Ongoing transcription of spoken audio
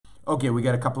Okay, we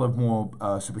got a couple of more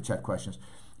super chat questions.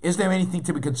 Is there anything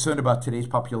to be concerned about today's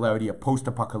popularity of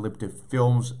post-apocalyptic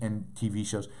films and TV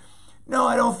shows? No,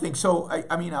 I don't think so.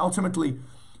 I mean, ultimately,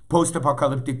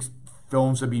 post-apocalyptic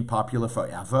films have been popular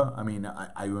forever. I mean,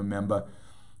 I remember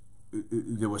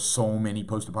there were so many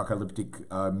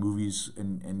post-apocalyptic movies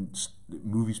and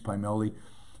movies primarily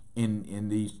in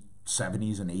the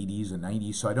 70s and 80s and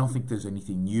 90s. So I don't think there's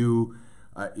anything new.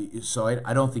 So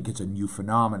I don't think it's a new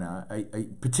phenomena.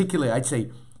 Particularly, I'd say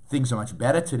things are much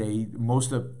better today.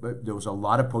 There was a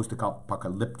lot of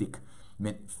post-apocalyptic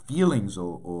feelings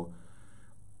or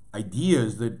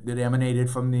ideas that emanated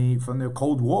from the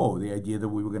Cold War. The idea that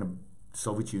we were going to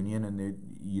Soviet Union and the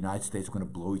United States were going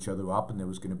to blow each other up, and that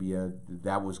was going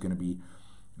to be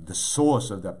the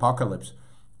source of the apocalypse.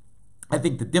 I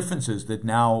think the difference is that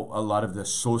now a lot of the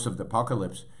source of the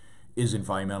apocalypse is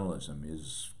environmentalism,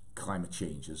 is climate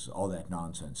change, is all that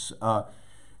nonsense.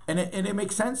 And it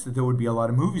makes sense that there would be a lot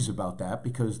of movies about that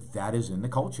because that is in the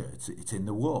culture. It's in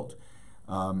the world.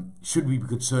 Should we be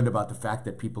concerned about the fact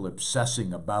that people are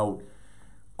obsessing about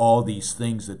all these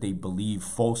things that they believe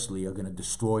falsely are going to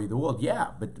destroy the world?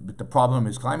 Yeah, but the problem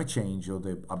is climate change, or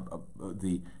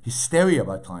the hysteria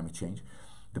about climate change.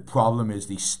 The problem is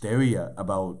the hysteria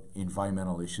about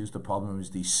environmental issues. The problem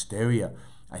is the hysteria,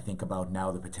 I think, about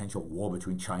now the potential war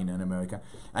between China and America.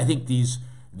 I think these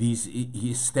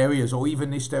hysterias, or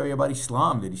even hysteria about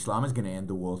Islam, that Islam is going to end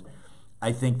the world.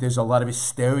 I think there's a lot of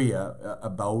hysteria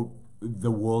about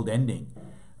the world ending.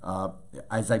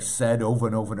 As I've said over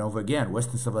and over and over again,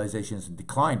 Western civilization is in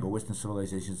decline, but Western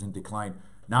civilization is in decline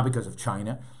not because of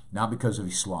China, not because of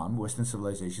Islam. Western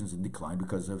civilization is in decline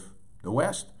because of the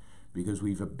West, because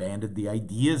we've abandoned the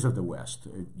ideas of the West.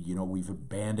 We've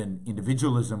abandoned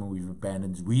individualism and we've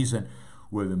abandoned reason.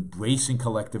 We're embracing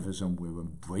collectivism. We're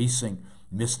embracing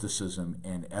mysticism.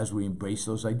 And as we embrace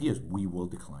those ideas, we will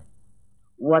decline.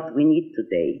 What we need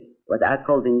today, what I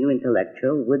call the new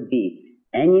intellectual, would be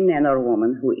any man or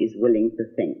woman who is willing to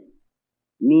think.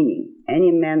 Meaning,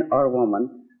 any man or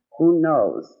woman who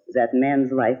knows that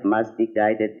man's life must be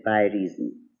guided by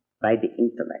reason, by the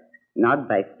intellect, not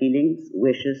by feelings,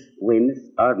 wishes, whims,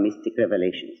 or mystic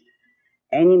revelations.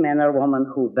 Any man or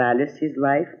woman who values his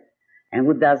life and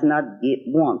who does not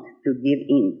want to give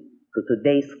in to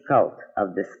today's cult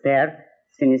of despair,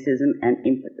 cynicism, and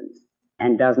impotence,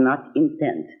 and does not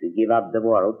intend to give up the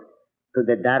world to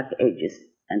the dark ages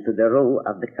and to the rule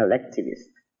of the collectivist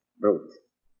brute.